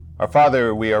Our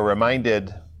Father, we are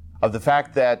reminded of the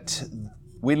fact that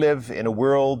we live in a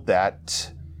world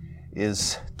that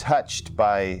is touched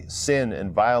by sin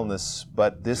and vileness,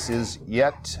 but this is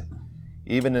yet,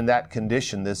 even in that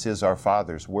condition, this is our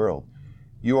Father's world.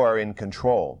 You are in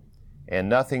control, and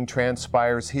nothing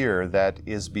transpires here that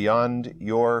is beyond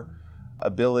your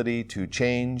ability to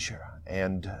change,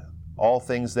 and all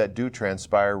things that do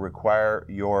transpire require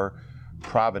your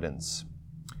providence.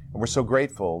 And we're so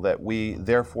grateful that we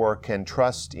therefore can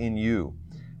trust in you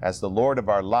as the Lord of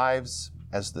our lives,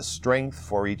 as the strength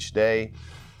for each day,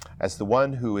 as the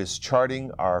one who is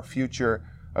charting our future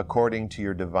according to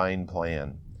your divine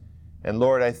plan. And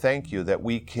Lord, I thank you that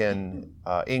we can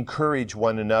encourage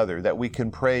one another, that we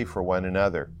can pray for one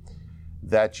another,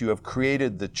 that you have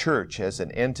created the church as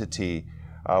an entity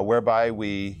whereby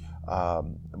we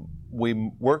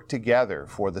work together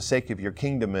for the sake of your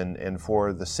kingdom and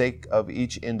for the sake of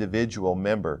each individual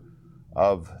member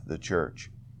of the church.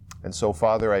 And so,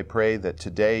 Father, I pray that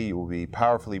today you will be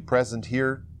powerfully present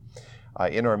here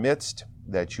in our midst,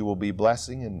 that you will be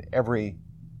blessing in every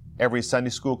Sunday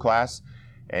school class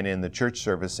and in the church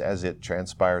service as it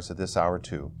transpires at this hour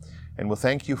too. And we'll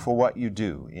thank you for what you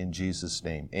do in Jesus'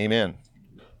 name. Amen.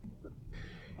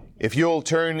 If you'll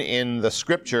turn in the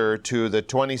scripture to the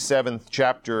 27th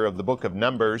chapter of the book of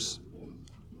Numbers,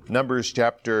 Numbers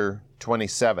chapter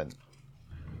 27.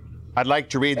 I'd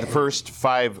like to read the first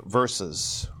 5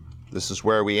 verses. This is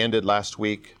where we ended last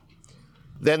week.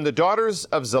 Then the daughters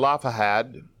of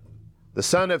Zelophehad, the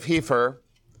son of Hepher,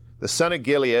 the son of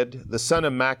Gilead, the son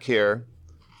of Machir,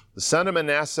 the son of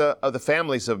Manasseh, of the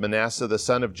families of Manasseh, the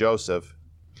son of Joseph,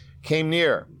 came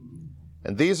near.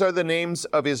 And these are the names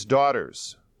of his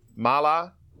daughters: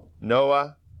 Mahlah,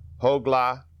 Noah,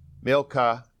 Hoglah,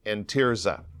 Milcah, and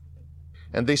Tirzah.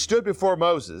 And they stood before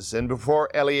Moses and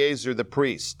before Eleazar the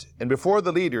priest and before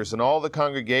the leaders and all the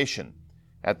congregation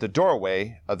at the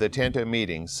doorway of the tent of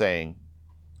meeting, saying,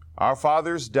 Our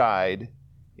fathers died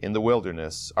in the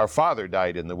wilderness. Our father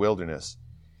died in the wilderness.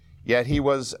 Yet he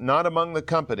was not among the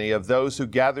company of those who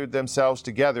gathered themselves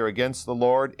together against the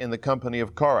Lord in the company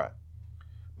of Korah.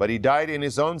 But he died in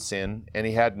his own sin, and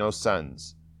he had no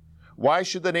sons. Why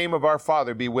should the name of our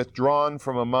father be withdrawn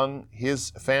from among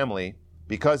his family,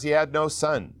 because he had no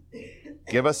son?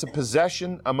 Give us a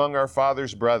possession among our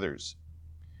father's brothers.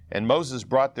 And Moses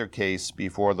brought their case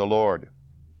before the Lord.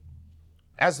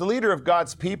 As the leader of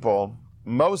God's people,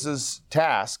 Moses'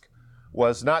 task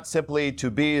was not simply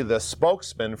to be the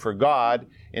spokesman for God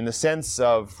in the sense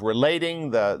of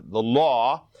relating the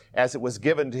law as it was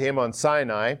given to him on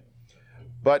Sinai,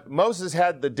 but Moses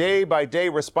had the day-by-day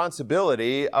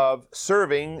responsibility of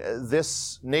serving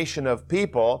this nation of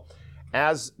people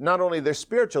as not only their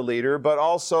spiritual leader, but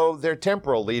also their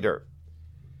temporal leader.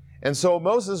 And so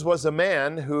Moses was a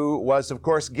man who was, of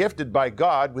course, gifted by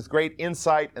God with great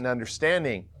insight and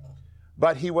understanding,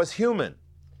 but he was human,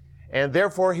 and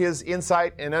therefore his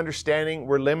insight and understanding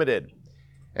were limited.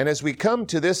 And as we come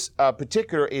to this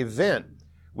particular event,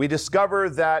 we discover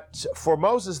that for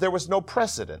Moses there was no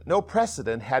precedent. No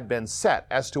precedent had been set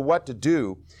as to what to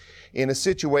do in a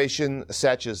situation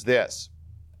such as this.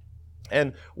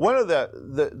 And one of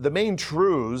the main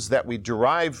truths that we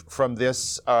derive from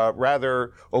this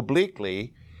rather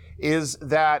obliquely is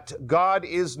that God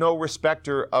is no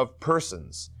respecter of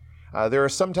persons. There are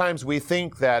sometimes we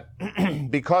think that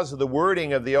because of the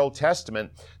wording of the Old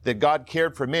Testament that God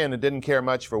cared for men and didn't care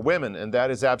much for women, and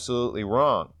that is absolutely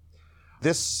wrong.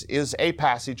 This is a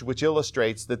passage which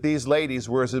illustrates that these ladies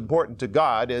were as important to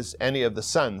God as any of the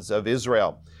sons of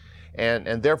Israel.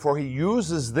 And therefore he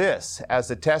uses this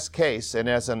as a test case and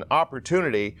as an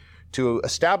opportunity to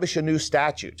establish a new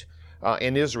statute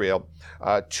in Israel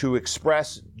to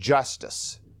express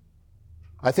justice.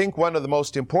 I think one of the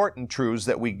most important truths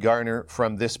that we garner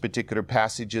from this particular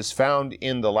passage is found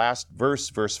in the last verse,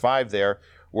 verse 5 there,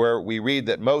 where we read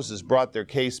that Moses brought their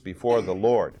case before the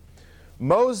Lord.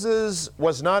 Moses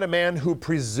was not a man who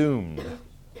presumed.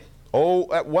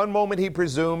 Oh, at one moment he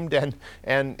presumed,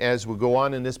 and as we go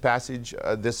on in this passage,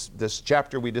 this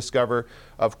chapter, we discover,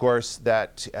 of course,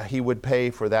 that he would pay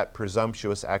for that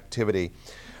presumptuous activity.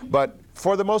 But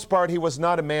for the most part, he was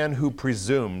not a man who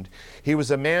presumed. He was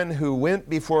a man who went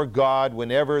before God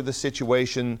whenever the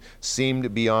situation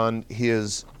seemed beyond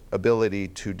his ability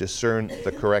to discern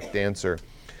the correct answer.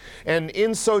 And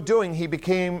in so doing, he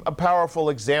became a powerful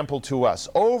example to us.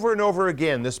 Over and over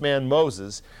again, this man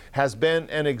Moses has been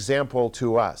an example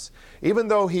to us. Even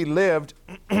though he lived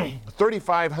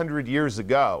 3,500 years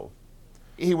ago,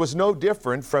 he was no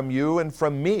different from you and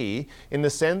from me in the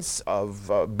sense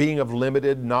of being of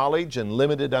limited knowledge and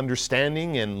limited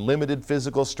understanding and limited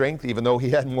physical strength, even though he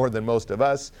had more than most of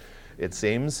us, it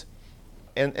seems.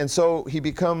 And so he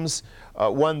becomes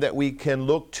one that we can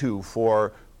look to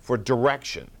for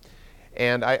direction.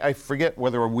 And I forget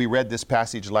whether we read this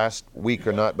passage last week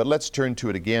or not, but let's turn to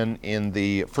it again in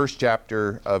the first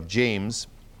chapter of James.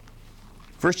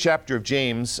 First chapter of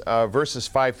James, verses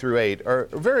 5 through 8, are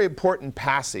a very important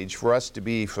passage for us to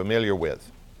be familiar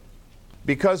with.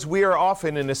 Because we are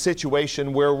often in a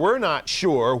situation where we're not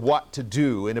sure what to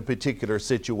do in a particular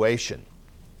situation.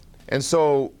 And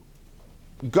so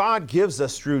God gives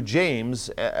us through James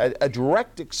a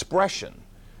direct expression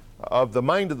of the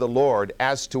mind of the Lord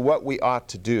as to what we ought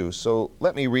to do. So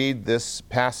let me read this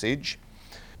passage.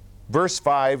 Verse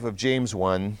 5 of James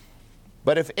 1.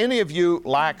 But if any of you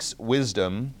lacks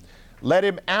wisdom, let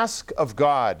him ask of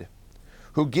God,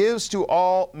 who gives to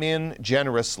all men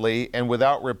generously and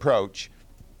without reproach,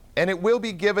 and it will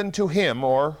be given to him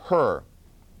or her.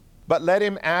 But let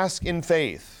him ask in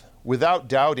faith, without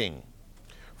doubting.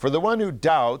 For the one who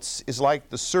doubts is like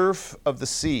the surf of the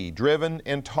sea, driven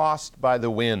and tossed by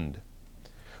the wind.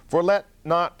 For let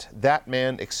not that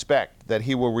man expect that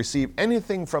he will receive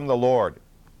anything from the Lord,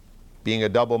 being a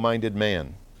double-minded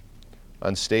man,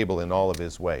 unstable in all of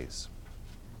his ways.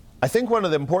 I think one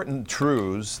of the important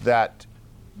truths that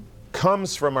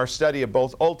comes from our study of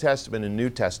both Old Testament and New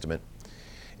Testament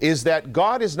is that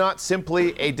God is not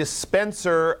simply a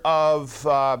dispenser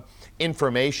of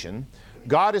information.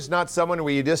 God is not someone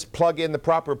where you just plug in the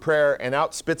proper prayer and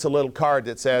out spits a little card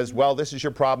that says, well, this is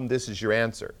your problem, this is your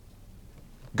answer.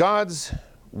 God's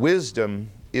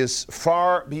wisdom is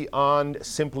far beyond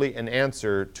simply an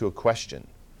answer to a question.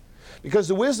 Because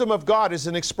the wisdom of God is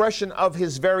an expression of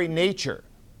His very nature,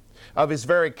 of His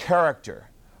very character.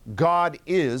 God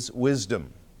is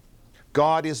wisdom.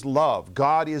 God is love.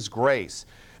 God is grace.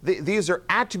 These are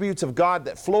attributes of God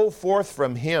that flow forth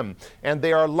from Him, and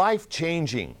they are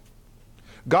life-changing.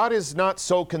 God is not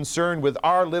so concerned with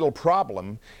our little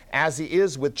problem as He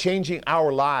is with changing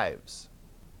our lives.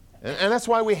 And that's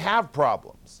why we have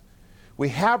problems. We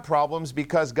have problems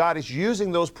because God is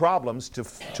using those problems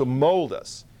to mold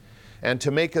us and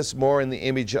to make us more in the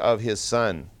image of His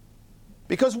Son.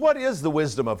 Because what is the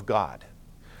wisdom of God?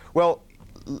 Well,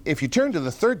 if you turn to the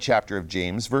 3rd chapter of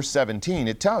James, verse 17,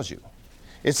 it tells you.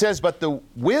 It says, but the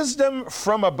wisdom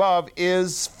from above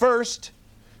is first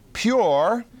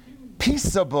pure,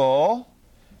 peaceable,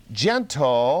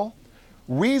 gentle,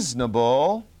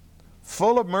 reasonable,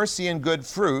 full of mercy and good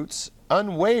fruits,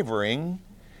 unwavering,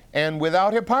 and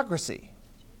without hypocrisy.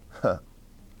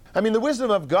 I mean, the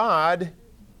wisdom of God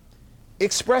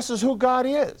expresses who God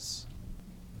is.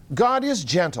 God is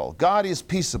gentle. God is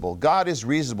peaceable. God is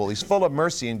reasonable. He's full of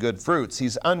mercy and good fruits.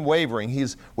 He's unwavering.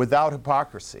 He's without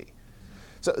hypocrisy.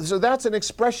 So that's an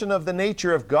expression of the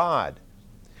nature of God.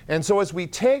 And so as we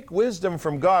take wisdom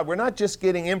from God, we're not just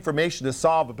getting information to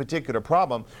solve a particular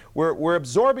problem. We're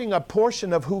absorbing a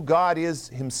portion of who God is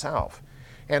Himself.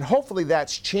 And hopefully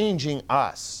that's changing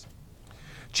us.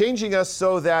 Changing us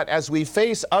so that as we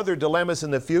face other dilemmas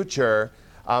in the future,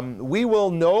 we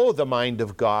will know the mind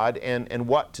of God and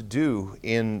what to do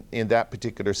in that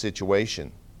particular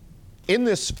situation. In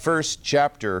this first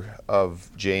chapter of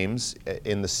James,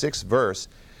 in the 6th verse,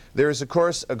 there is, of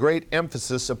course, a great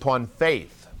emphasis upon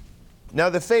faith. Now,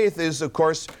 the faith is, of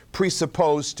course,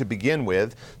 presupposed to begin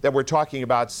with that we're talking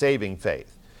about saving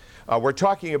faith. We're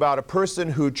talking about a person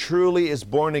who truly is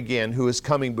born again, who is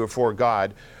coming before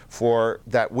God for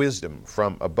that wisdom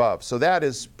from above. So that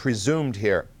is presumed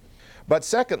here. But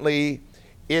secondly,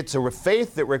 it's a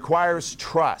faith that requires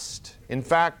trust. In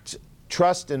fact,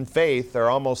 trust and faith are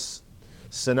almost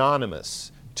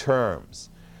synonymous terms.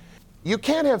 You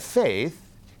can't have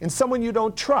faith in someone you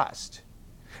don't trust.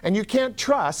 And you can't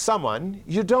trust someone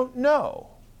you don't know,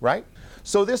 right?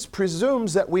 So this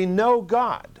presumes that we know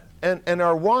God and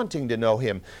are wanting to know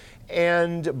Him.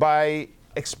 And by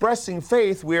expressing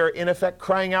faith, we are in effect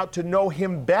crying out to know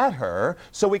Him better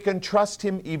so we can trust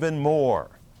Him even more.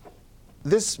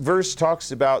 This verse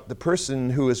talks about the person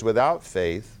who is without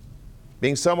faith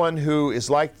being someone who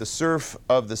is like the surf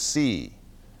of the sea.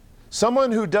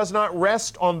 Someone who does not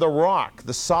rest on the rock,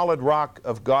 the solid rock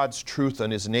of God's truth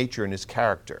and His nature and His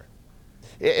character.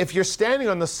 If you're standing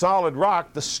on the solid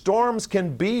rock, the storms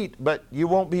can beat, but you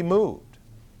won't be moved.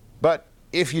 But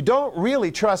if you don't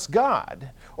really trust God,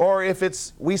 or if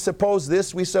it's we suppose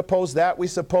this, we suppose that, we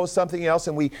suppose something else,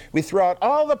 and we throw out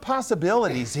all the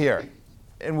possibilities here,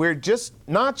 and we're just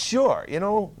not sure,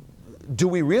 do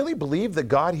we really believe that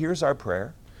God hears our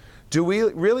prayer? Do we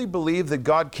really believe that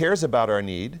God cares about our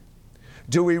need?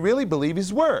 Do we really believe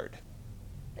His Word?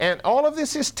 And all of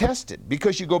this is tested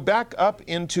because you go back up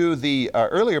into the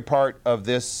earlier part of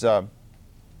this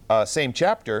same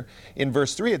chapter. In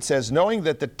verse 3 it says, knowing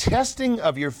that the testing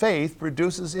of your faith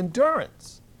produces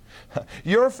endurance.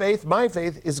 Your faith, my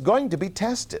faith, is going to be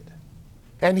tested.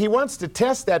 And He wants to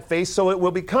test that faith so it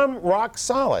will become rock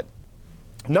solid,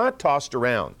 not tossed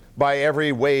around by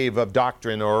every wave of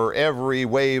doctrine or every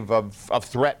wave of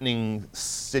threatening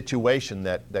situation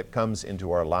that comes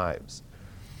into our lives.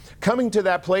 Coming to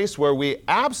that place where we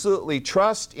absolutely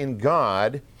trust in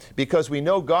God because we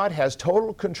know God has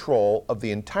total control of the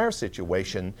entire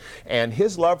situation and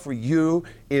His love for you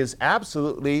is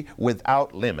absolutely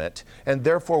without limit, and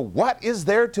therefore what is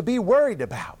there to be worried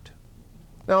about?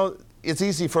 Now, it's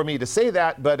easy for me to say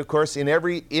that, but of course in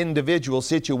every individual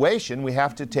situation we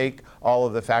have to take all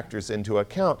of the factors into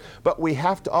account. But we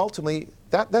have to ultimately,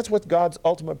 that's what God's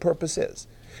ultimate purpose is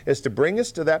to bring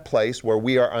us to that place where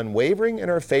we are unwavering in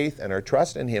our faith and our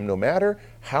trust in Him no matter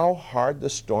how hard the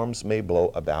storms may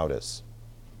blow about us.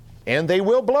 And they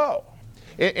will blow.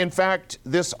 In fact,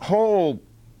 this whole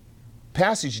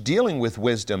passage dealing with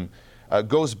wisdom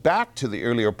goes back to the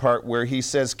earlier part where he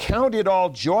says, count it all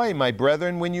joy, my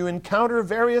brethren, when you encounter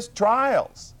various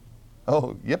trials.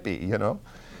 Oh, yippee, you know.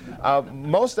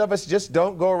 Most of us just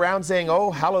don't go around saying, oh,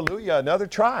 hallelujah, another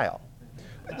trial.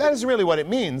 That isn't really what it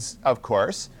means, of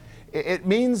course. It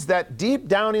means that deep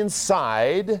down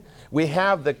inside, we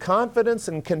have the confidence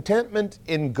and contentment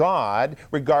in God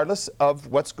regardless of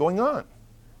what's going on.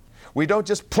 We don't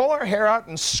just pull our hair out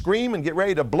and scream and get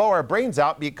ready to blow our brains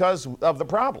out because of the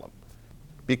problem.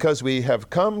 Because we have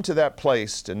come to that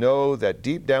place to know that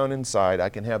deep down inside I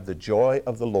can have the joy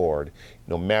of the Lord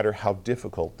no matter how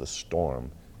difficult the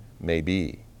storm may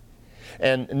be.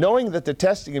 And knowing that the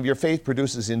testing of your faith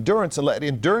produces endurance, and let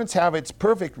endurance have its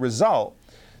perfect result,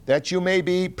 that you may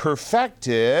be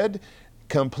perfected,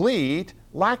 complete,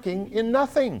 lacking in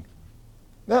nothing.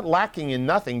 That lacking in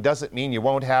nothing doesn't mean you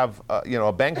won't have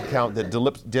a bank account that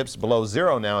dips below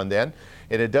zero now and then.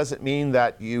 And it doesn't mean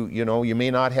that you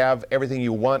may not have everything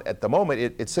you want at the moment.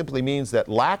 It simply means that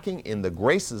lacking in the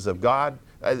graces of God,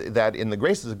 that in the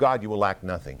graces of God you will lack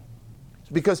nothing.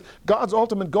 Because God's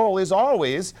ultimate goal is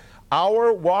always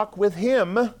our walk with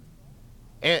Him.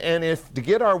 And if to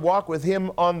get our walk with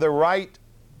Him on the right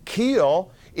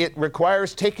keel, it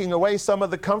requires taking away some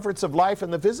of the comforts of life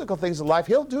and the physical things of life,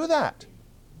 He'll do that.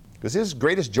 Because His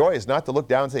greatest joy is not to look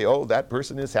down and say, oh, that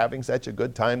person is having such a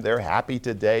good time. They're happy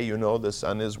today. The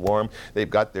sun is warm. They've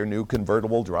got their new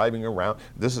convertible driving around.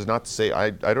 This is not to say,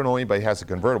 I don't know anybody has a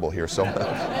convertible here, so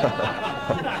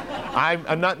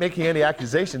I'm not making any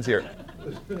accusations here.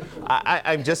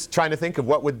 I'm just trying to think of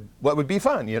what would be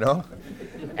fun,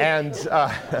 And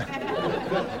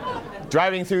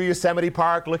driving through Yosemite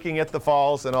Park, looking at the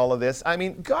falls and all of this. I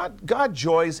mean, God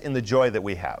joys in the joy that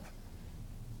we have.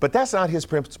 But that's not His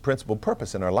principal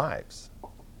purpose in our lives.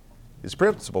 His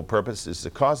principal purpose is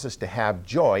to cause us to have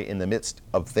joy in the midst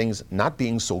of things not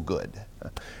being so good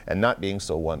and not being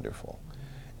so wonderful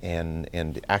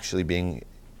and actually being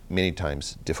many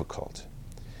times difficult.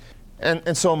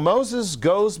 And so Moses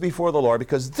goes before the Lord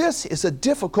because this is a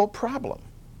difficult problem.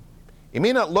 It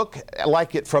may not look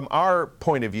like it from our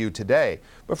point of view today,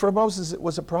 but for Moses it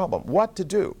was a problem. What to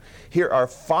do? Here are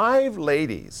 5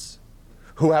 ladies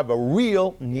who have a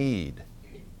real need.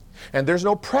 And there's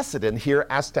no precedent here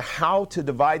as to how to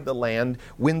divide the land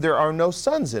when there are no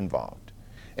sons involved.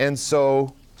 And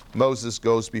so Moses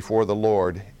goes before the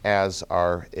Lord as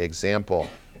our example.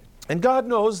 And God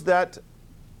knows that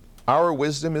our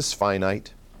wisdom is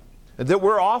finite, that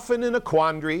we're often in a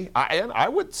quandary. And I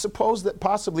would suppose that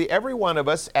possibly every one of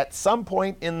us at some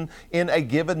point in a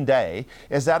given day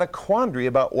is at a quandary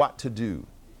about what to do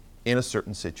in a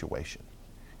certain situation.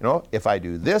 If I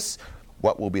do this,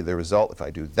 what will be the result? If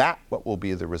I do that, what will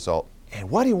be the result? And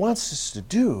what He wants us to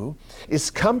do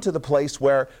is come to the place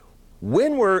where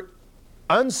when we're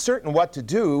uncertain what to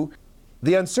do,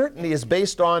 the uncertainty is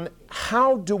based on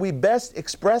how do we best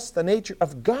express the nature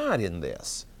of God in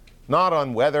this. Not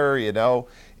on whether,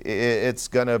 it's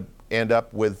going to end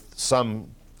up with some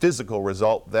physical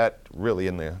result that really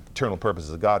in the eternal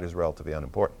purposes of God is relatively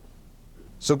unimportant.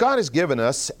 So God has given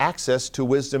us access to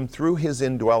wisdom through His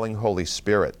indwelling Holy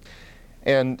Spirit.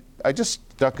 And I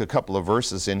just stuck a couple of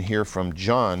verses in here from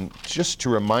John just to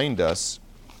remind us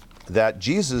that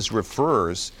Jesus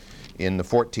refers in the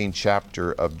 14th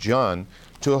chapter of John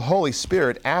to the Holy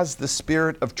Spirit as the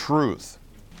Spirit of truth.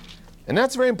 And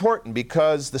that's very important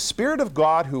because the Spirit of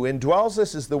God who indwells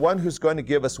us is the one who's going to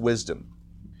give us wisdom.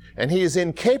 And He is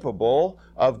incapable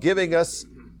of giving us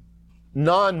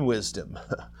non-wisdom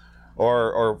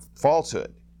or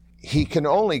falsehood. He can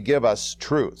only give us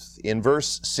truth. In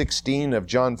verse 16 of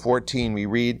John 14, we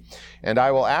read, "And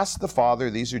I will ask the Father,"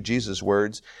 these are Jesus'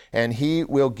 words, "and he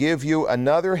will give you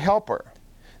another helper,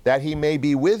 that he may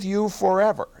be with you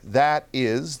forever. That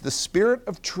is the Spirit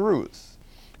of truth,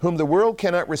 whom the world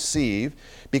cannot receive,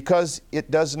 because it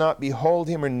does not behold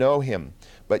him or know him.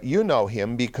 But you know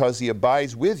him, because he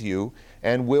abides with you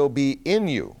and will be in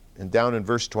you." And down in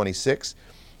verse 26,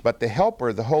 "But the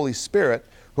Helper, the Holy Spirit,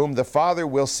 whom the Father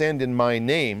will send in my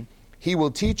name, he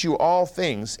will teach you all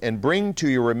things and bring to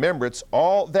your remembrance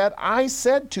all that I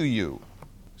said to you."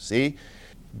 See,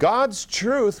 God's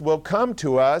truth will come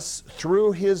to us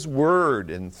through His Word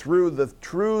and through the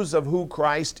truths of who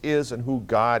Christ is and who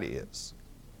God is.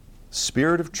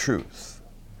 Spirit of truth,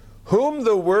 whom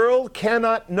the world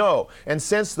cannot know. And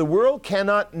since the world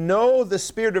cannot know the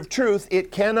Spirit of truth,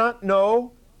 it cannot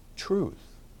know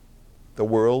truth. The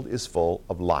world is full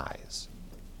of lies.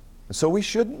 So we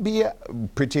shouldn't be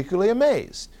particularly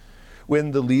amazed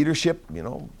when the leadership,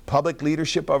 public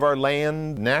leadership of our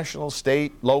land, national,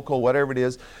 state, local, whatever it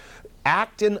is,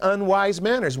 act in unwise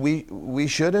manners. We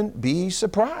shouldn't be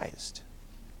surprised.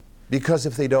 Because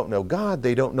if they don't know God,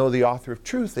 they don't know the author of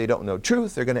truth, they don't know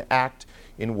truth, they're going to act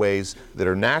in ways that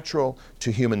are natural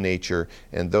to human nature,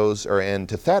 and those are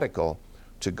antithetical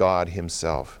to God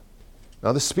Himself.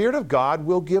 Now, the Spirit of God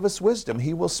will give us wisdom.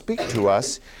 He will speak to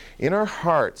us in our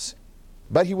hearts.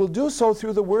 But He will do so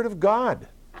through the Word of God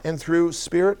and through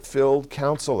Spirit-filled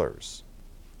counselors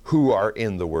who are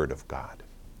in the Word of God.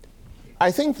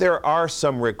 I think there are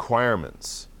some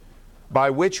requirements by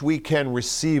which we can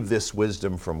receive this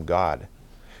wisdom from God.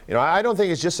 I don't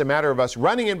think it's just a matter of us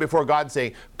running in before God and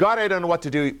saying, "God, I don't know what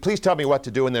to do. Please tell me what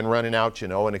to do," and then running out,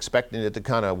 and expecting it to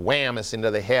kind of wham us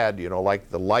into the head, like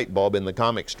the light bulb in the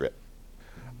comic strip.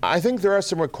 I think there are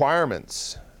some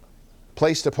requirements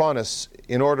placed upon us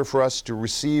in order for us to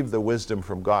receive the wisdom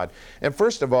from God. And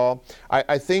first of all,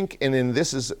 I think, and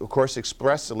this is of course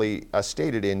expressly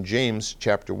stated in James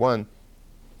chapter 1,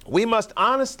 we must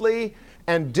honestly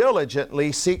and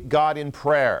diligently seek God in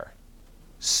prayer.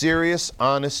 Serious,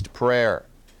 honest prayer.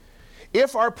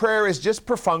 If our prayer is just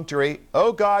perfunctory,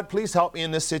 "Oh God, please help me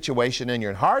in this situation," and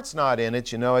your heart's not in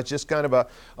it, it's just kind of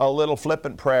a little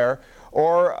flippant prayer,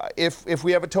 or if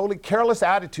we have a totally careless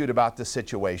attitude about the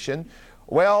situation,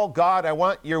 "Well, God, I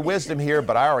want your wisdom here,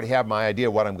 but I already have my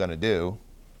idea what I'm going to do."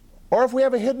 Or if we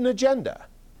have a hidden agenda.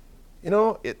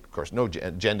 Of course, no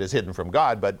agenda is hidden from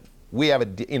God, but we have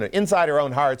inside our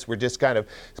own hearts, we're just kind of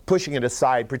pushing it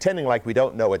aside, pretending like we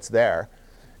don't know it's there.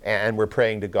 And we're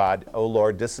praying to God, "Oh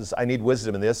Lord, I need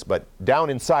wisdom in this," but down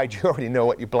inside you already know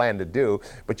what you plan to do,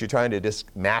 but you're trying to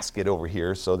just mask it over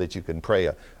here so that you can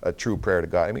pray a true prayer to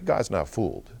God. God's not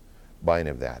fooled by any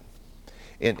of that.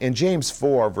 In James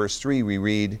 4, verse 3, we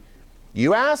read,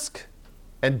 "You ask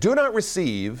and do not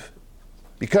receive,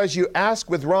 because you ask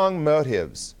with wrong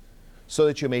motives, so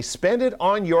that you may spend it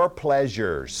on your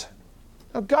pleasures."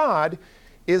 Now, God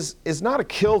is not a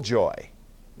killjoy.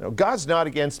 God's not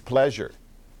against pleasure.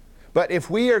 But if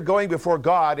we are going before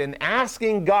God and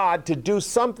asking God to do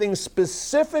something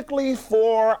specifically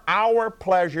for our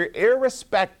pleasure,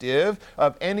 irrespective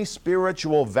of any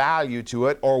spiritual value to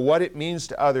it or what it means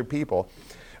to other people,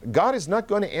 God is not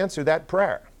going to answer that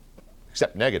prayer,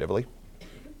 except negatively.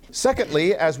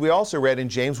 Secondly, as we also read in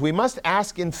James, we must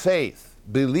ask in faith,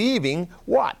 believing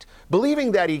what?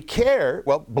 Believing that He cares,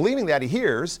 believing that He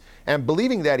hears, and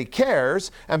believing that He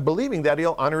cares, and believing that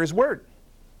He'll honor His word.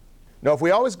 Now, if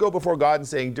we always go before God and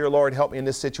saying, "Dear Lord, help me in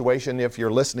this situation," if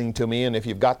you're listening to me and if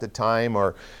you've got the time,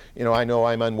 or, I know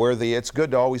I'm unworthy, it's good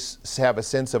to always have a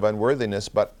sense of unworthiness,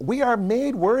 but we are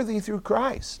made worthy through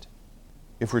Christ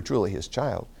if we're truly His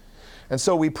child. And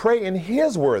so we pray in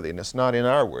His worthiness, not in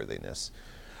our worthiness,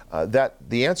 that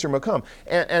the answer will come.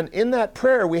 And in that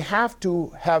prayer, we have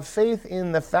to have faith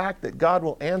in the fact that God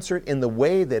will answer it in the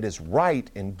way that is right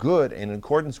and good and in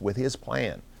accordance with His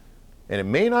plan. And it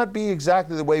may not be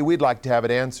exactly the way we'd like to have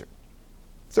it answered.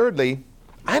 Thirdly,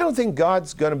 I don't think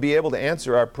God's going to be able to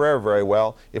answer our prayer very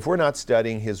well if we're not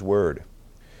studying His Word.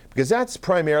 Because that's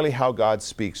primarily how God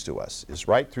speaks to us, is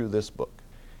right through this book.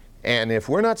 And if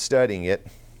we're not studying it,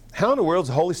 how in the world is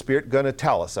the Holy Spirit going to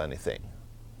tell us anything?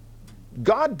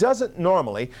 God doesn't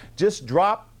normally just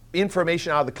drop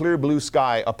information out of the clear blue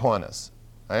sky upon us.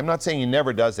 I'm not saying He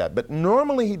never does that, but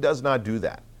normally He does not do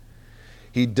that.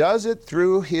 He does it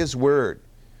through His Word.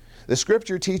 The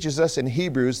Scripture teaches us in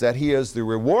Hebrews that He is the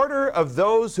rewarder of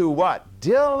those who what?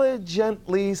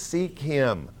 Diligently seek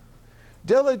Him.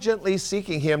 Diligently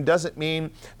seeking Him doesn't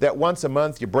mean that once a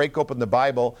month you break open the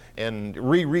Bible and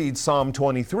reread Psalm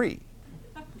 23.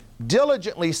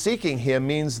 Diligently seeking Him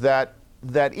means that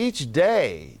that each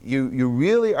day you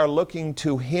really are looking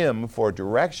to Him for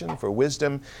direction, for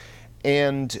wisdom,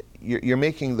 and you're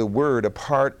making the Word a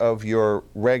part of your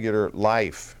regular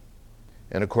life.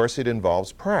 And of course it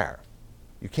involves prayer.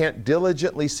 You can't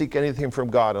diligently seek anything from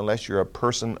God unless you're a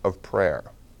person of prayer.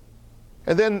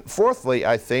 And then fourthly,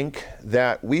 I think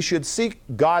that we should seek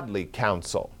godly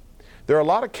counsel. There are a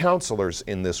lot of counselors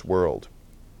in this world.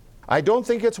 I don't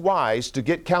think it's wise to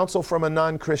get counsel from a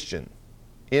non-Christian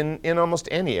in almost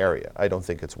any area. I don't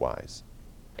think it's wise.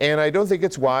 And I don't think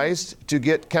it's wise to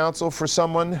get counsel for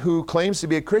someone who claims to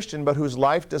be a Christian but whose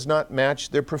life does not match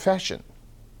their profession.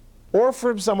 Or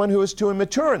from someone who is too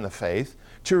immature in the faith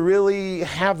to really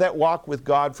have that walk with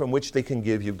God from which they can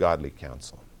give you godly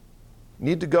counsel. You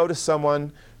need to go to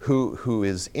someone who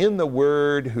is in the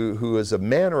Word, who is a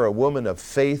man or a woman of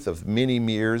faith of many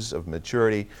years of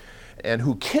maturity, and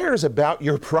who cares about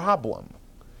your problem.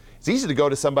 It's easy to go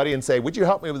to somebody and say, would you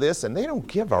help me with this? And they don't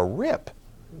give a rip.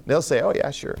 They'll say, oh yeah,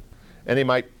 sure. And they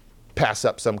might pass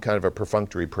up some kind of a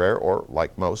perfunctory prayer, or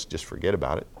like most, just forget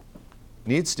about it.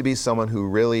 Needs to be someone who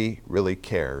really, really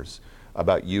cares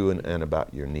about you and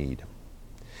about your need.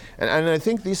 And I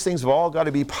think these things have all got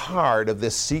to be part of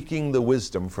this seeking the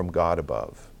wisdom from God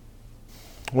above.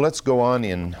 Well, let's go on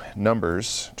in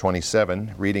Numbers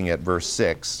 27, reading at verse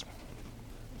 6.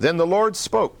 Then the Lord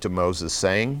spoke to Moses,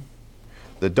 saying,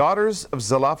 the daughters of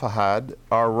Zelophehad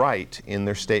are right in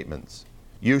their statements.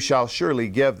 You shall surely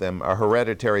give them a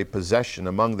hereditary possession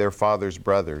among their father's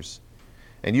brothers,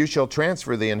 and you shall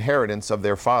transfer the inheritance of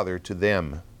their father to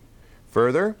them.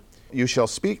 Further, you shall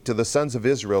speak to the sons of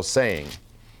Israel, saying,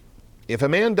 if a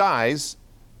man dies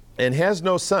and has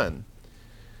no son,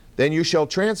 then you shall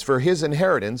transfer his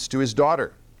inheritance to his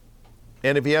daughter.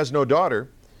 And if he has no daughter,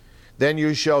 then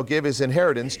you shall give his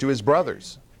inheritance to his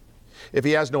brothers. If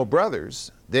he has no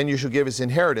brothers, then you shall give his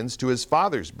inheritance to his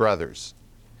father's brothers.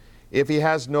 If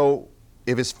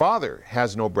his father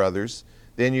has no brothers,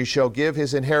 then you shall give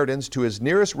his inheritance to his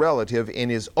nearest relative in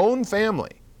his own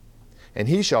family, and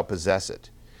he shall possess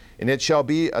it. And it shall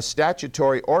be a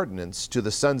statutory ordinance to the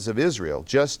sons of Israel,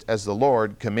 just as the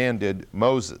Lord commanded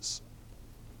Moses.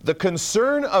 The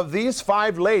concern of these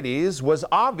 5 ladies was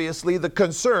obviously the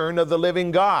concern of the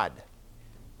living God.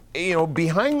 You know,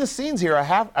 behind the scenes here,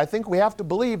 I think we have to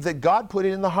believe that God put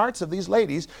it in the hearts of these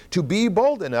ladies to be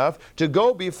bold enough to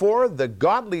go before the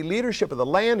godly leadership of the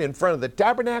land, in front of the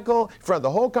tabernacle, in front of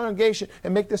the whole congregation,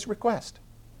 and make this request.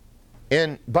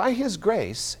 And by His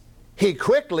grace, He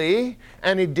quickly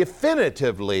and He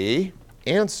definitively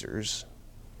answers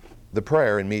the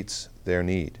prayer and meets their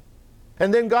need.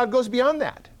 And then God goes beyond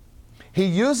that. He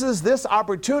uses this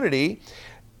opportunity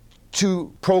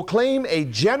to proclaim a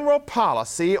general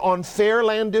policy on fair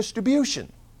land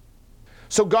distribution.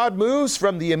 So God moves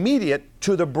from the immediate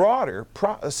to the broader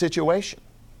situation,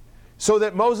 so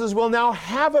that Moses will now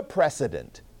have a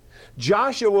precedent.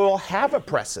 Joshua will have a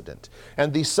precedent,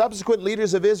 and the subsequent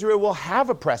leaders of Israel will have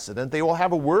a precedent. They will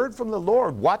have a word from the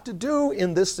Lord what to do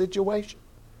in this situation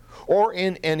or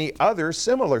in any other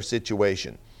similar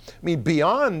situation. I mean,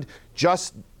 beyond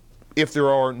just if there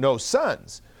are no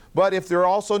sons, but if there are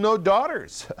also no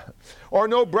daughters or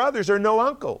no brothers or no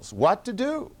uncles, what to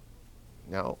do?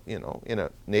 Now, you know, in a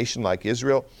nation like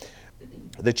Israel,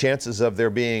 the chances of there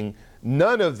being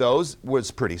none of those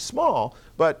was pretty small,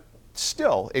 but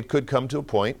still, it could come to a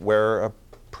point where a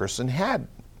person had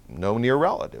no near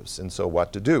relatives, and so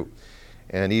what to do?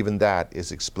 And even that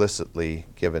is explicitly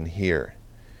given here.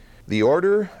 The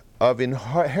order of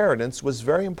inheritance was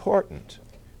very important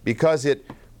because it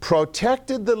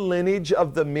protected the lineage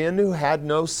of the men who had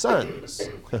no sons.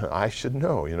 I should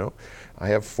know, you know. I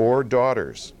have 4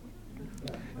 daughters,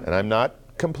 and I'm not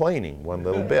complaining one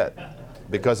little bit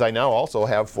because I now also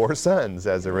have 4 sons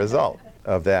as a result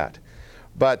of that.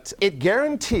 But it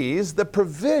guarantees the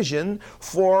provision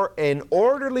for an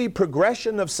orderly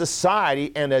progression of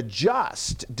society and a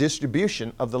just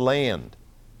distribution of the land.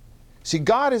 See,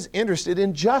 God is interested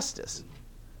in justice.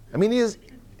 I mean, He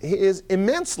is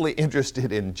immensely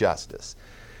interested in justice.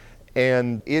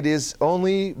 And it is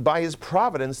only by His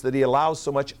providence that He allows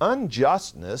so much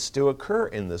unjustness to occur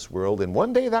in this world. And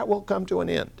one day that will come to an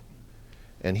end.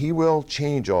 And He will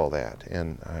change all that.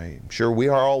 And I'm sure we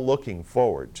are all looking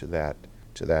forward to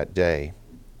that day.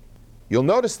 You'll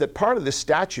notice that part of this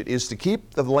statute is to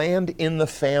keep the land in the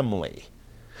family.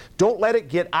 Don't let it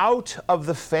get out of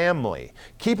the family.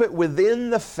 Keep it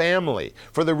within the family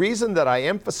for the reason that I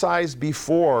emphasized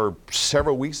before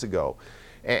several weeks ago.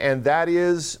 And that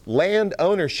is, land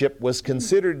ownership was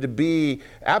considered to be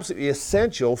absolutely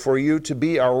essential for you to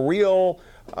be a real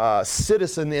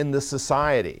citizen in the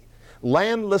society.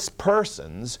 landless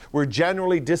persons were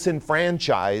generally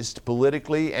disenfranchised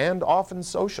politically and often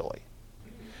socially.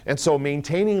 And so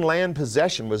maintaining land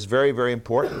possession was very, very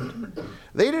important.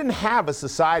 They didn't have a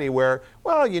society where,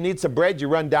 well, you need some bread, you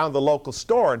run down to the local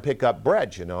store and pick up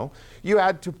bread, you know. You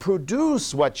had to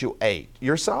produce what you ate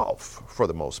yourself, for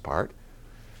the most part.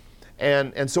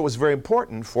 And so it was very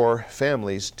important for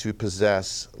families to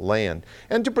possess land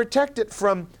and to protect it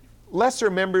from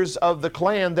lesser members of the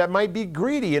clan that might be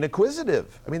greedy and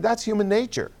acquisitive. I mean, that's human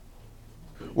nature.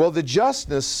 Well, the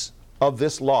justness of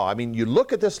this law, I mean, you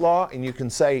look at this law and you can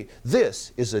say,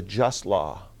 this is a just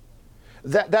law.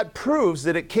 That proves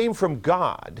that it came from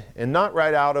God and not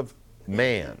right out of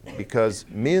man, because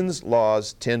men's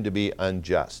laws tend to be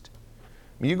unjust.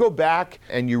 I mean, you go back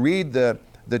and you read the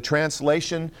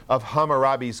translation of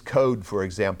Hammurabi's Code, for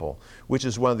example, which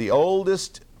is one of the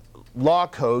oldest law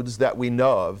codes that we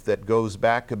know of, that goes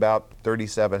back about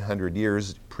 3,700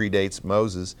 years, predates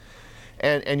Moses.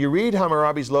 And you read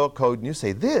Hammurabi's law code and you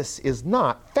say, this is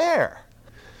not fair.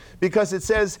 Because it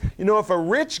says, you know, if a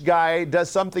rich guy does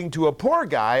something to a poor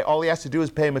guy, all he has to do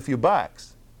is pay him a few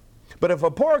bucks. But if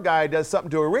a poor guy does something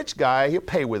to a rich guy, he'll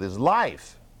pay with his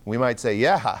life. We might say,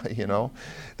 yeah, you know,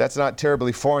 that's not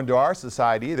terribly foreign to our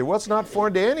society either. Well, it's not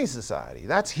foreign to any society.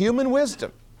 That's human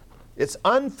wisdom. It's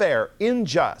unfair,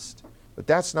 unjust. But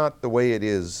that's not the way it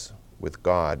is with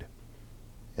God.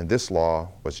 And this law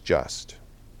was just.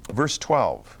 Verse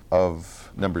 12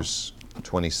 of Numbers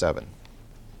 27.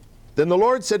 Then the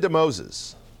Lord said to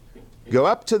Moses, go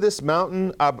up to this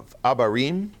mountain of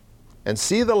Abarim and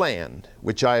see the land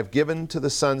which I have given to the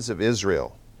sons of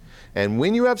Israel. And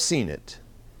when you have seen it,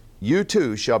 you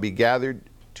too shall be gathered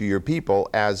to your people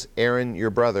as Aaron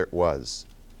your brother was.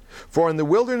 For in the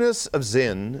wilderness of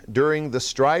Zin, during the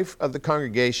strife of the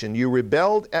congregation, you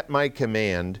rebelled at my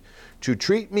command to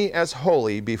treat me as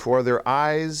holy before their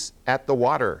eyes at the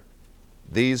water.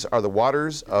 These are the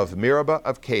waters of Meribah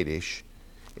of Kadesh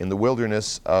in the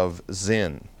wilderness of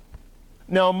Zin.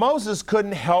 Now Moses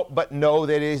couldn't help but know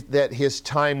that his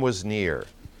time was near,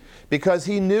 because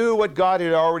he knew what God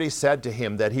had already said to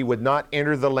him, that he would not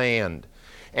enter the land.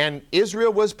 And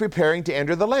Israel was preparing to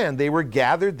enter the land. They were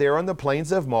gathered there on the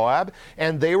plains of Moab,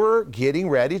 and they were getting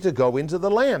ready to go into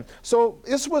the land. So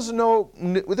this was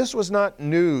not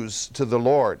news to the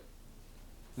Lord.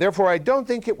 Therefore, I don't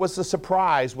think it was a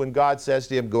surprise when God says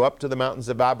to him, go up to the mountains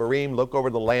of Abarim, look over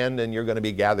the land, and you're going to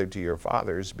be gathered to your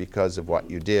fathers because of what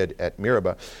you did at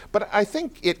Meribah. But I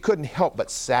think it couldn't help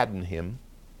but sadden him.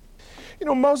 You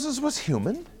know, Moses was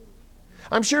human.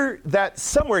 I'm sure that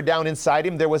somewhere down inside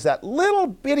him there was that little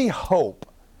bitty hope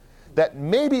that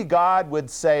maybe God would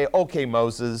say, okay,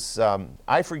 Moses,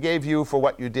 I forgave you for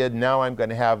what you did. Now I'm going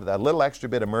to have a little extra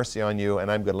bit of mercy on you,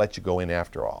 and I'm going to let you go in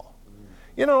after all.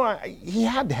 You know, he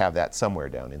had to have that somewhere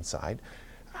down inside.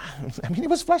 I mean, it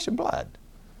was flesh and blood.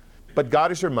 But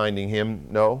God is reminding him,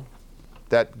 no,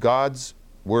 that God's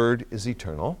word is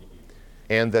eternal,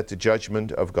 and that the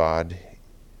judgment of God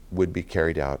would be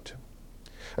carried out.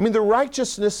 I mean, the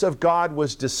righteousness of God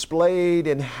was displayed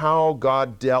in how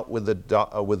God dealt with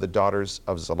the daughters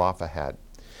of Zelophehad.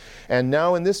 And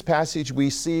now in this passage we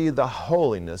see the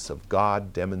holiness of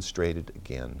God demonstrated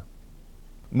again.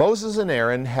 Moses and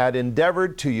Aaron had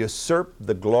endeavored to usurp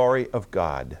the glory of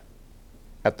God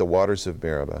at the waters of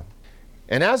Meribah.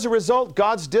 And as a result,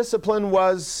 God's discipline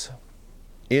was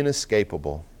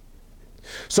inescapable.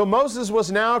 So Moses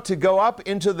was now to go up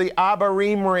into the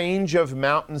Abarim range of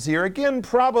mountains here. Again,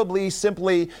 probably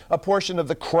simply a portion of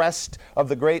the crest of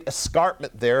the great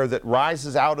escarpment there that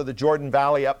rises out of the Jordan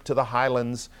Valley up to the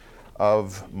highlands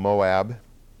of Moab.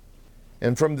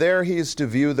 And from there he is to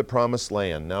view the promised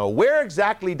land. Now, where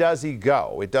exactly does he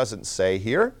go? It doesn't say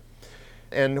here.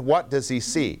 And what does he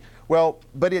see? Well,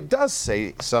 but it does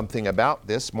say something about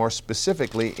this, more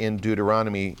specifically in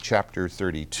Deuteronomy chapter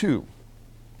 32.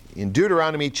 In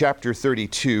Deuteronomy chapter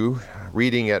 32,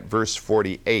 reading at verse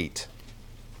 48.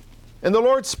 And the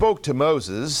Lord spoke to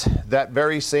Moses that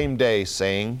very same day,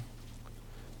 saying,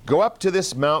 go up to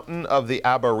this mountain of the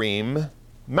Abarim,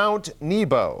 Mount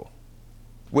Nebo,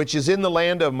 which is in the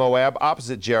land of Moab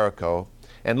opposite Jericho,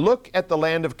 and look at the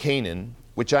land of Canaan,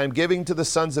 which I am giving to the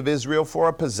sons of Israel for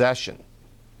a possession.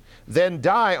 Then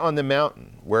die on the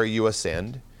mountain where you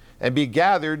ascend, and be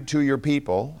gathered to your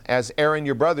people, as Aaron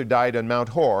your brother died on Mount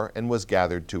Hor and was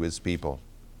gathered to his people.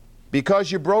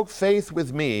 Because you broke faith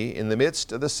with me in the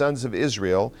midst of the sons of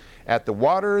Israel at the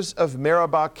waters of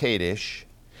Meribah Kadesh,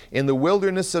 in the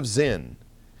wilderness of Zin,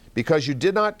 because you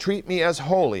did not treat me as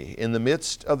holy in the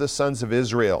midst of the sons of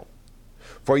Israel.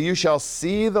 For you shall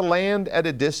see the land at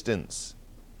a distance,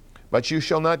 but you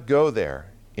shall not go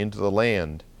there into the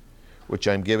land which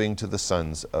I'm giving to the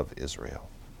sons of Israel.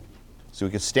 So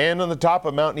he could stand on the top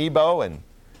of Mount Nebo and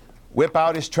whip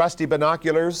out his trusty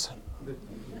binoculars.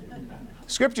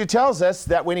 Scripture tells us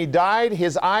that when he died,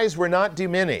 his eyes were not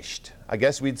diminished. I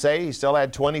guess we'd say he still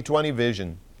had 20/20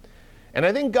 vision. And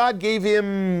I think God gave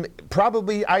him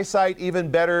probably eyesight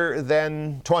even better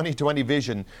than 20/20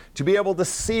 vision to be able to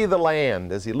see the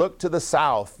land as he looked to the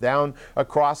south, down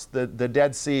across the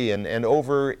Dead Sea and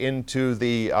over into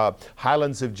the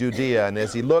highlands of Judea. And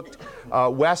as he looked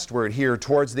westward here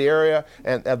towards the area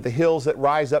and of the hills that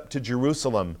rise up to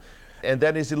Jerusalem. And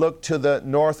then as he looked to the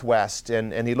northwest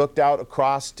and he looked out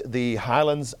across the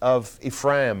highlands of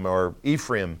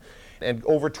Ephraim, and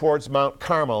over towards Mount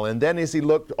Carmel. And then as he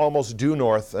looked almost due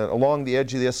north along the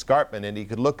edge of the escarpment, and he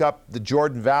could look up the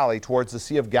Jordan Valley towards the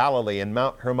Sea of Galilee and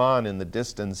Mount Hermon in the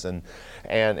distance, and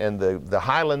the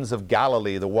highlands of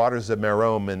Galilee, the waters of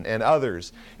Merom and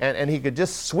others. And he could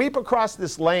just sweep across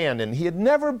this land, and he had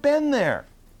never been there.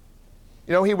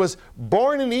 You know, he was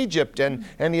born in Egypt, and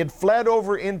he had fled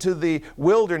over into the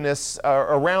wilderness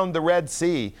around the Red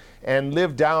Sea and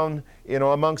lived down,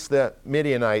 amongst the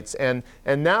Midianites. And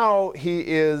now he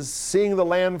is seeing the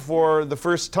land for the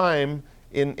first time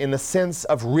in the sense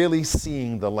of really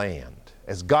seeing the land,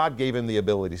 as God gave him the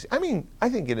ability to see. I mean, I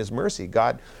think in his mercy,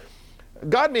 God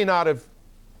may not have,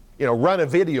 run a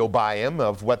video by him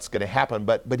of what's going to happen,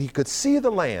 but he could see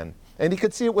the land, and he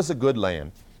could see it was a good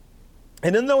land.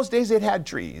 And in those days, it had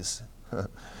trees,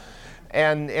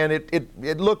 and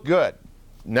it looked good.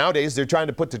 Nowadays, they're trying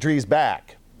to put the trees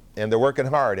back, and they're working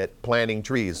hard at planting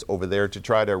trees over there to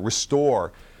try to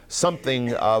restore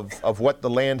something of what the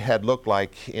land had looked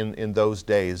like in those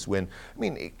days.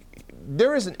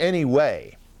 There isn't any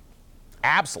way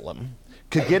Absalom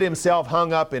could get himself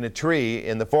hung up in a tree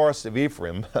in the forest of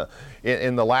Ephraim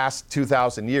in the last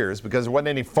 2,000 years, because there wasn't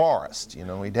any forest.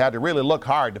 He'd had to really look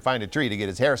hard to find a tree to get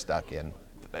his hair stuck in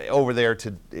over there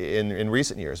in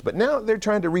recent years. But now they're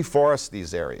trying to reforest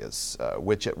these areas,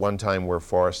 which at one time were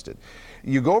forested.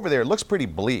 You go over there, it looks pretty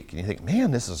bleak, and you think,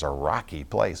 man, this is a rocky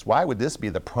place. Why would this be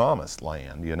the promised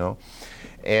land,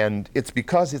 And it's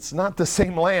because it's not the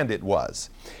same land it was.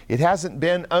 It hasn't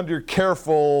been under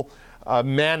careful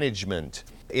management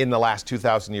in the last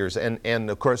 2,000 years. And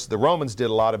of course, the Romans did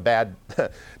a lot of bad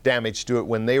damage to it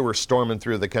when they were storming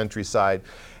through the countryside.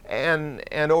 And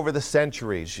over the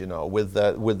centuries, with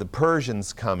the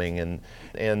Persians coming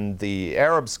and the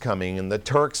Arabs coming and the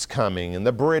Turks coming and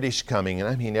the British coming,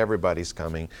 and everybody's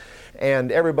coming.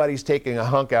 And everybody's taking a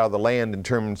hunk out of the land in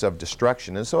terms of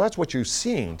destruction. And so that's what you're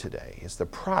seeing today. It's the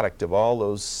product of all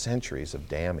those centuries of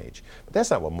damage. But that's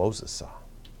not what Moses saw.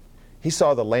 He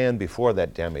saw the land before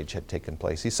that damage had taken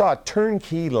place. He saw a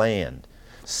turnkey land,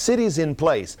 cities in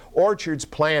place, orchards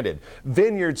planted,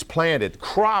 vineyards planted,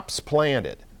 crops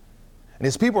planted. And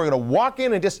his people were going to walk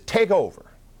in and just take over.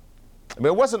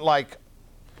 It wasn't like,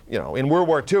 in World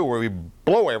War II where we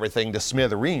blow everything to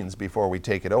smithereens before we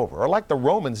take it over. Or like the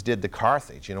Romans did to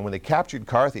Carthage. When they captured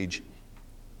Carthage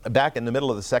back in the middle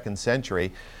of the 2nd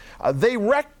century, they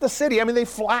wrecked the city. They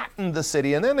flattened the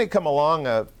city. And then they come along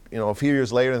a few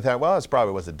years later and thought, well, this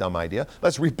probably was a dumb idea.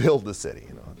 Let's rebuild the city.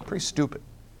 Pretty stupid.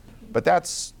 But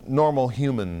that's normal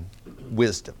human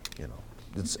wisdom.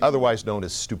 It's otherwise known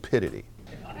as stupidity.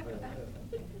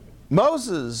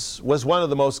 Moses was one of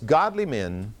the most godly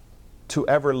men to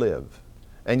ever live.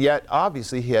 And yet,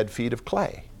 obviously, he had feet of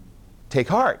clay. Take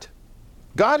heart.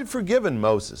 God had forgiven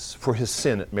Moses for his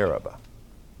sin at Meribah,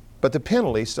 but the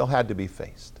penalty still had to be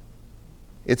faced.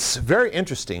 It's very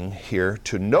interesting here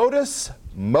to notice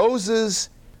Moses'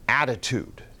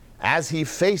 attitude as he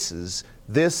faces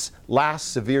this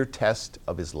last severe test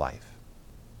of his life.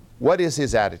 What is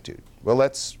his attitude? Well,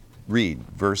 let's read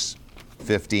verse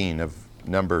 15 of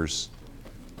Numbers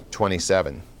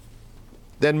 27.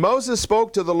 Then Moses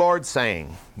spoke to the Lord,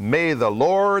 saying, May the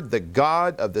Lord, the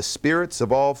God of the spirits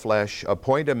of all flesh,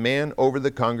 appoint a man over the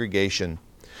congregation,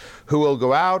 who will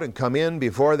go out and come in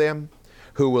before them,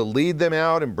 who will lead them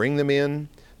out and bring them in,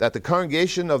 that the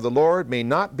congregation of the Lord may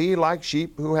not be like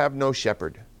sheep who have no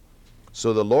shepherd.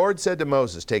 So the Lord said to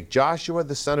Moses, Take Joshua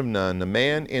the son of Nun, the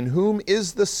man in whom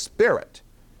is the Spirit,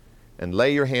 and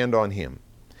lay your hand on him,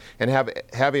 and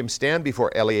have him stand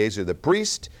before Eleazar the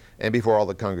priest and before all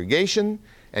the congregation,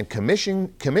 and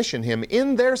commission him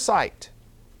in their sight.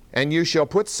 And you shall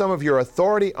put some of your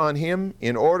authority on him,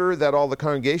 in order that all the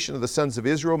congregation of the sons of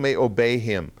Israel may obey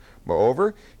him.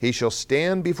 Moreover, he shall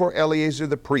stand before Eleazar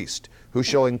the priest, who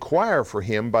shall inquire for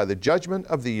him by the judgment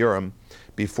of the Urim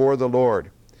before the Lord.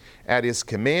 At his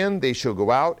command they shall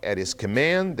go out, at his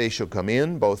command they shall come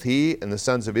in, both he and the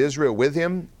sons of Israel with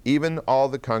him, even all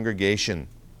the congregation.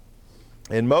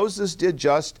 And Moses did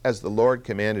just as the Lord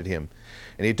commanded him.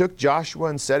 And he took Joshua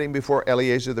and set him before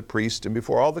Eleazar the priest and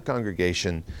before all the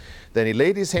congregation. Then he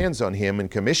laid his hands on him and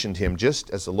commissioned him just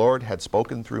as the Lord had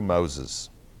spoken through Moses.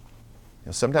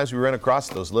 Sometimes we run across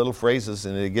those little phrases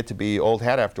and they get to be old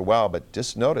hat after a while, but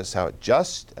just notice how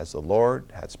just as the Lord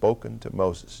had spoken to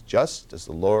Moses. Just as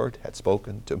the Lord had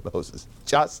spoken to Moses.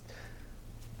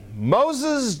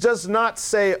 Moses does not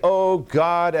say, oh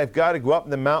God, I've got to go up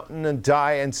in the mountain and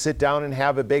die and sit down and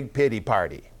have a big pity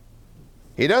party.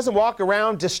 He doesn't walk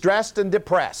around distressed and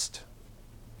depressed.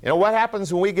 You know, what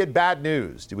happens when we get bad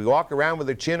news? Do we walk around with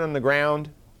our chin on the ground,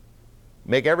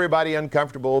 make everybody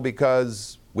uncomfortable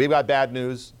because we've got bad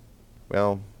news?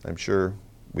 Well, I'm sure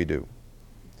we do.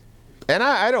 And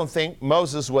I don't think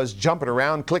Moses was jumping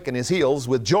around, clicking his heels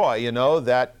with joy, you know,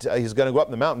 that he's going to go up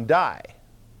in the mountain and die.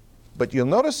 But you'll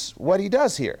notice what he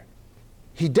does here.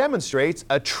 He demonstrates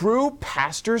a true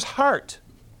pastor's heart.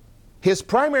 His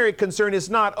primary concern is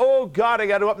not, oh God, I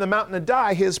got to go up in the mountain and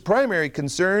die. His primary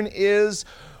concern is,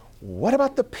 what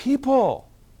about the people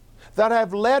that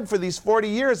I've led for these 40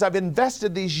 years? I've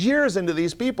invested these years into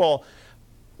these people.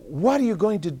 What are you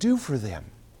going to do for them?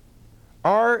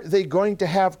 Are they going to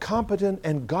have competent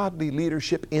and godly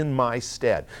leadership in my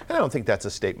stead? And I don't think that's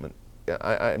a statement.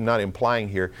 I'm not implying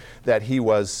here that he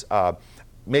was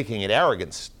making an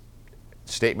arrogant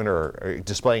statement or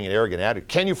displaying an arrogant attitude.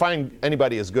 Can you find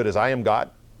anybody as good as I am, God?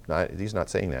 No, he's not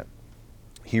saying that.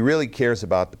 He really cares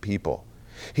about the people.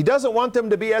 He doesn't want them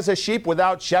to be as a sheep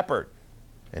without shepherd.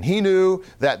 And he knew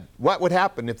that what would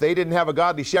happen if they didn't have a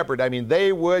godly shepherd. I mean,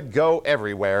 they would go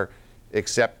everywhere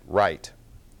except right.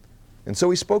 And so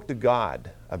he spoke to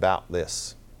God about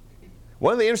this.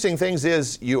 One of the interesting things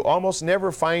is you almost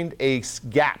never find a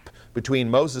gap between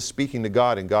Moses speaking to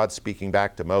God and God speaking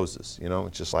back to Moses. You know,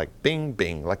 it's just like bing,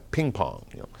 bing, like ping pong,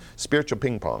 you know, spiritual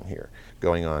ping pong here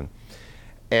going on.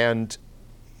 And,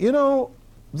 you know,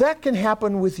 that can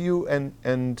happen with you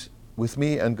and with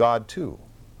me and God too.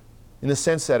 In the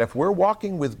sense that if we're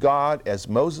walking with God as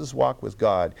Moses walked with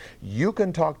God, you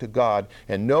can talk to God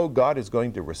and know God is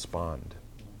going to respond.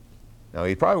 Now,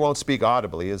 he probably won't speak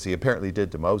audibly as he apparently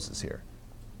did to Moses here.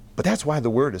 But that's why the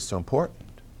Word is so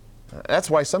important. That's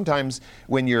why sometimes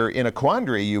when you're in a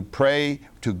quandary, you pray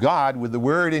to God with the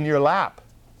Word in your lap,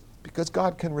 because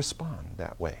God can respond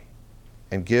that way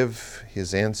and give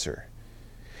His answer.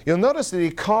 You'll notice that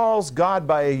he calls God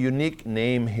by a unique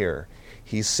name here.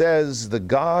 He says, the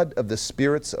God of the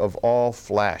spirits of all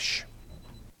flesh.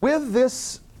 With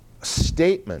this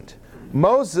statement,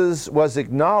 Moses was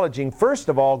acknowledging, first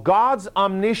of all, God's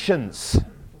omniscience,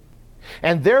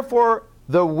 and therefore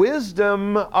the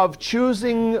wisdom of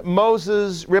choosing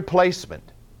Moses'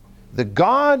 replacement. The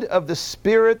God of the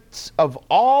spirits of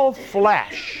all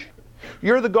flesh.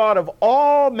 You're the God of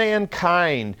all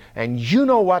mankind, and you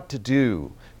know what to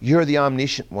do. You're the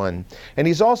omniscient one. And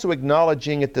he's also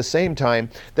acknowledging at the same time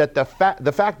that the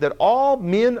fact that all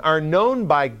men are known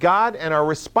by God and are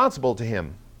responsible to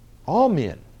Him. All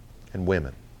men and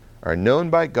women are known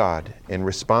by God and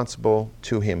responsible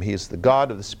to Him. He is the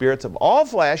God of the spirits of all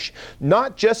flesh,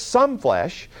 not just some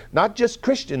flesh, not just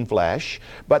Christian flesh,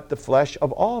 but the flesh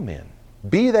of all men.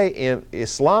 Be they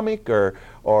Islamic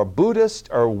or Buddhist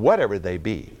or whatever they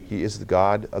be. He is the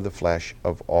God of the flesh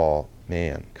of all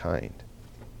mankind.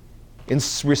 In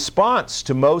response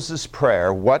to Moses'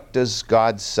 prayer, what does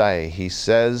God say? He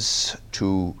says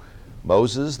to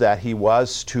Moses that he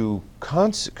was to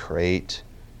consecrate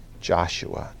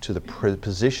Joshua to the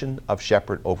position of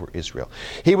shepherd over Israel.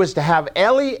 He was to have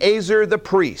Eleazar the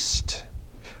priest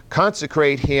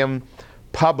consecrate him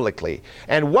publicly.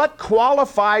 And what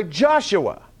qualified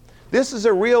Joshua? This is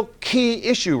a real key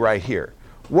issue right here.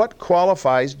 What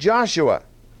qualifies Joshua?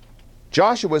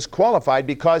 Joshua was qualified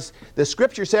because the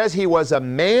Scripture says he was a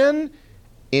man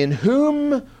in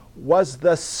whom was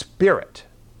the Spirit.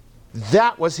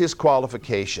 That was his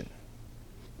qualification.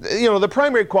 You know, the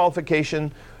primary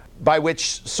qualification by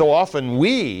which so often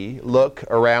we look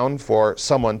around for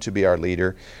someone to be our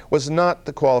leader was not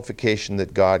the qualification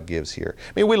that God gives here.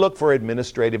 I mean, we look for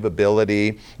administrative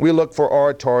ability, we look for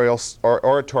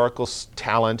oratorical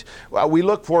talent, we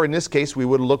look for, in this case, we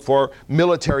would look for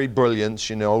military brilliance,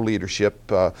 you know, leadership,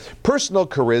 personal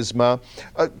charisma,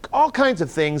 all kinds of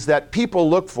things that people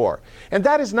look for. And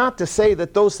that is not to say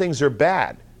that those things are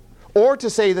bad, or to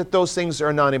say that those things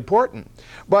are not important,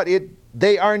 but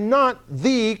they are not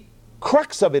the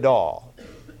crux of it all.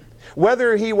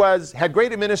 Whether he had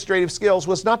great administrative skills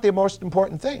was not the most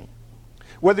important thing.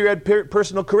 Whether he had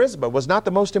personal charisma was not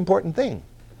the most important thing.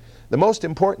 The most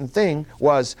important thing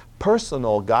was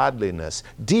personal godliness,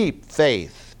 deep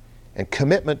faith, and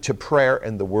commitment to prayer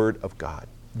and the Word of God.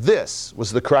 This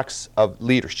was the crux of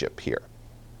leadership here.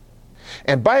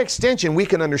 And by extension, we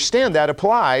can understand that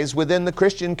applies within the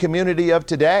Christian community of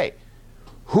today.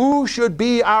 Who should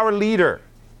be our leader?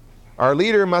 Our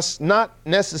leader must not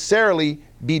necessarily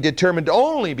be determined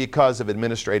only because of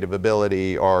administrative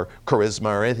ability or charisma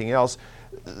or anything else.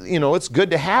 You know, it's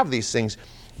good to have these things,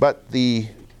 but the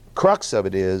crux of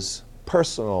it is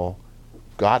personal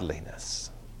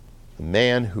godliness. The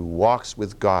man who walks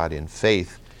with God in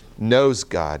faith, knows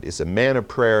God, is a man of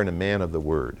prayer and a man of the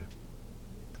Word.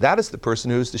 That is the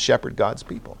person who is to shepherd God's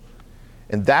people.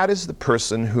 And that is the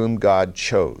person whom God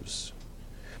chose.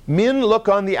 Men look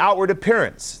on the outward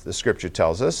appearance, the Scripture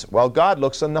tells us, while God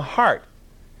looks on the heart.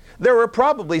 There were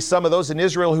probably some of those in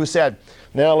Israel who said,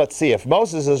 now let's see, if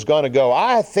Moses is going to go,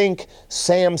 I think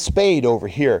Sam Spade over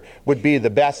here would be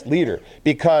the best leader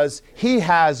because he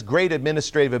has great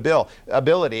administrative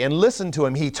ability. And listen to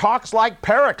him, he talks like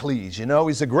Pericles, you know,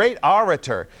 he's a great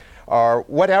orator or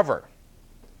whatever.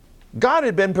 God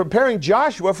had been preparing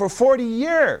Joshua for 40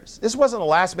 years. This wasn't a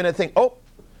last minute thing. Oh,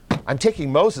 I'm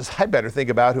taking Moses. I better think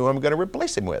about who I'm going to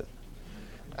replace him with.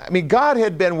 I mean, God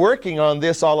had been working on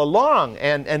this all along,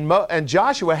 and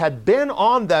Joshua had been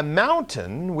on the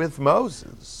mountain with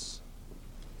Moses.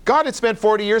 God had spent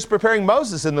 40 years preparing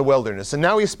Moses in the wilderness, and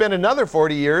now he spent another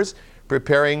 40 years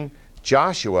preparing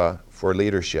Joshua for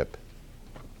leadership.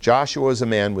 Joshua is a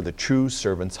man with a true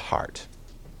servant's heart.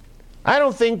 I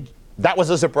don't think that was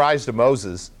a surprise to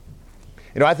Moses.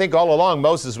 You know, I think all along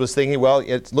Moses was thinking, well,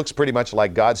 it looks pretty much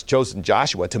like God's chosen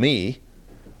Joshua to me.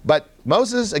 But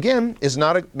Moses, again, is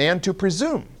not a man to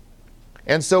presume.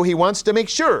 And so he wants to make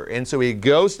sure. And so he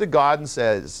goes to God and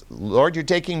says, Lord, you're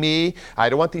taking me. I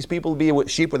don't want these people to be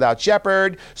sheep without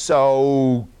shepherd.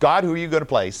 So God, who are you going to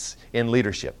place in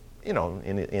leadership? You know,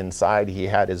 inside he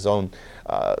had his own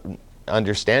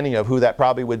understanding of who that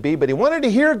probably would be. But he wanted to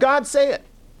hear God say it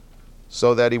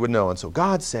so that he would know. And so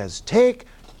God says, take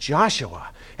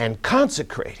Joshua and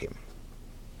consecrate him.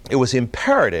 It was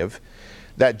imperative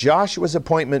that Joshua's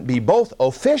appointment be both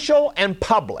official and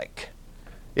public.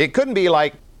 It couldn't be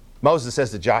like Moses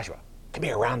says to Joshua, come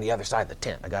here around the other side of the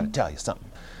tent. I got to tell you something.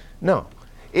 No.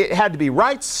 It had to be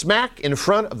right smack in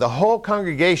front of the whole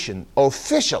congregation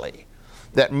officially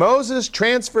that Moses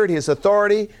transferred his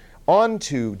authority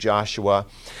onto Joshua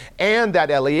and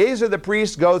that Eleazar the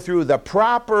priest go through the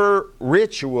proper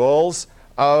rituals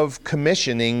of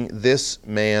commissioning this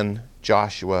man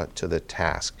Joshua to the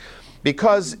task.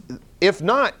 Because if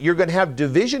not, you're going to have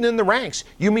division in the ranks.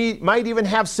 You might even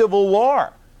have civil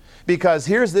war. Because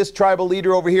here's this tribal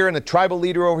leader over here and a tribal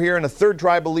leader over here and a third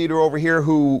tribal leader over here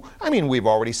who, I mean, we've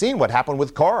already seen what happened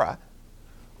with Korah.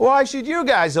 Why should you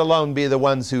guys alone be the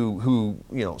ones who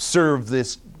serve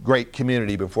this great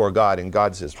community before God? And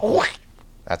God says,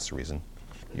 that's the reason.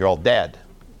 You're all dead.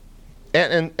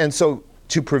 And so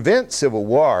to prevent civil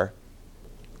war,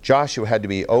 Joshua had to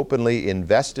be openly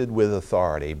invested with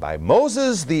authority by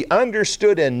Moses, the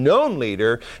understood and known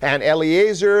leader, and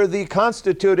Eleazar, the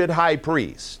constituted high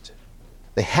priest.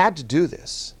 They had to do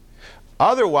this.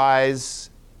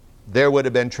 Otherwise, there would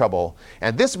have been trouble.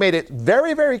 And this made it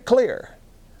very, very clear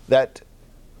that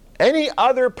any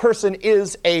other person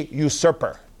is a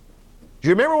usurper. Do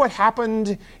you remember what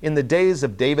happened in the days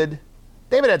of David?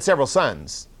 David had several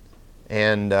sons.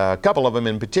 And a couple of them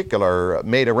in particular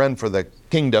made a run for the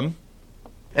kingdom.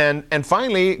 And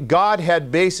finally, God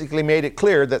had basically made it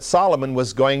clear that Solomon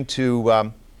was going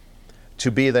to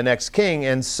be the next king.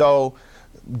 And so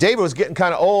David was getting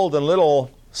kind of old and a little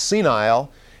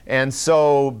senile. And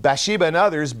so Bathsheba and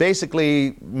others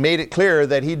basically made it clear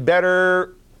that he'd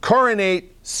better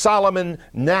coronate Solomon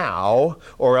now,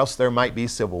 or else there might be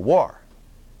civil war.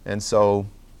 And so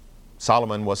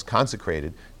Solomon was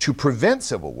consecrated to prevent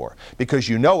civil war, because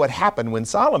you know what happened when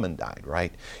Solomon died,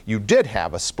 right? You did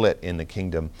have a split in the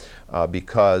kingdom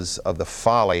because of the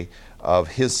folly of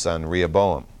his son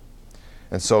Rehoboam.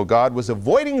 And so God was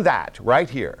avoiding that right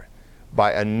here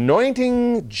by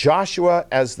anointing Joshua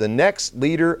as the next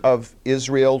leader of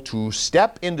Israel to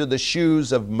step into the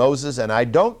shoes of Moses. And I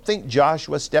don't think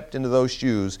Joshua stepped into those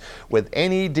shoes with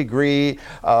any degree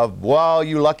of, well,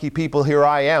 you lucky people, here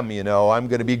I am, I'm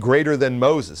going to be greater than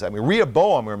Moses. I mean,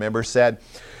 Rehoboam, remember, said,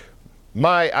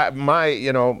 my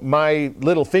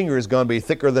little finger is going to be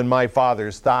thicker than my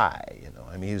father's thigh.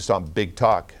 I mean, he was talking big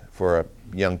talk for a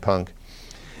young punk.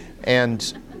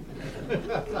 And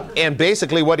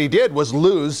basically what he did was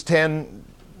lose 10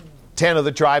 of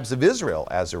the tribes of Israel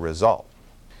as a result.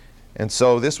 And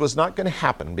so this was not going to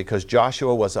happen because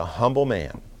Joshua was a humble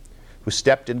man who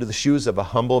stepped into the shoes of a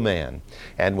humble man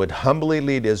and would humbly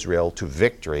lead Israel to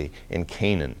victory in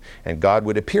Canaan. And God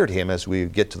would appear to him as we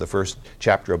get to the first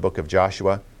chapter of the book of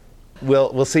Joshua.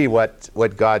 We'll see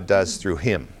what God does through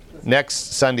him.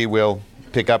 Next Sunday we'll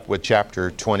pick up with chapter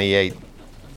 28.